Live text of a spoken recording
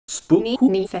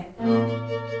Spunicunifait.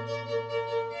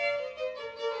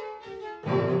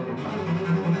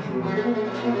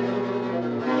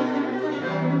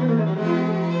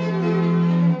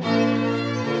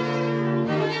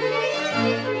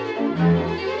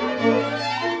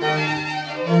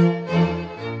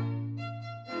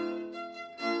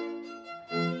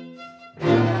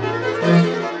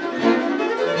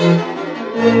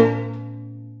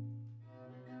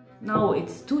 Now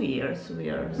it's 2 years we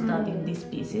are studying these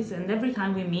pieces, and every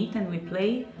time we meet and we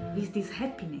play, there's this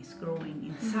happiness growing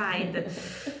inside.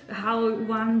 How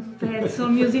one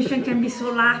person, musician, can be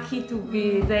so lucky to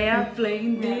be there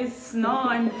playing this, no?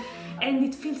 And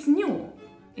it feels new.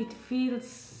 It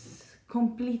feels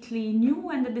completely new,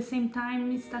 and at the same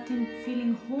time it's starting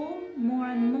feeling home more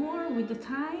and more with the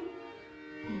time,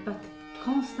 but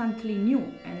constantly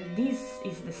new. And this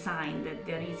is the sign that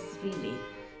there is really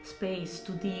space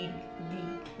to dig.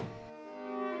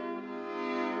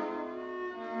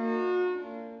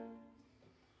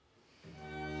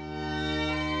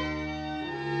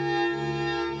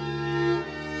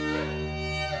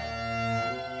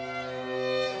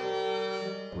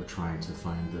 We're trying to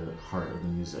find the heart of the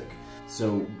music.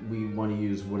 So we want to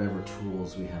use whatever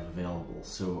tools we have available.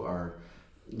 So our,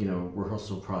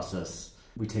 rehearsal process,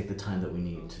 we take the time that we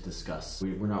need to discuss.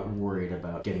 We're not worried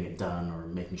about getting it done or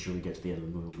making sure we get to the end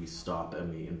of the movie. We stop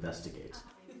and we investigate.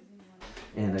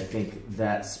 And I think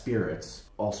that spirit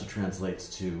also translates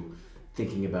to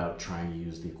thinking about trying to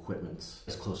use the equipment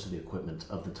as close to the equipment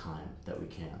of the time that we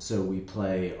can. So we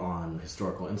play on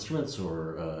historical instruments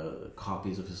or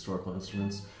copies of historical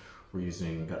instruments. We're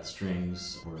using gut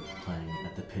strings. We're playing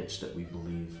at the pitch that we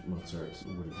believe Mozart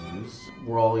would have used.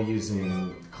 We're all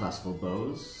using classical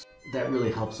bows. That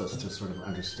really helps us to sort of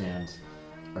understand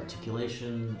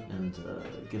articulation and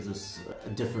gives us a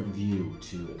different view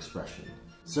to expression.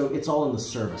 So it's all in the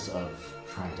service of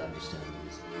trying to understand the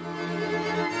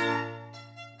music.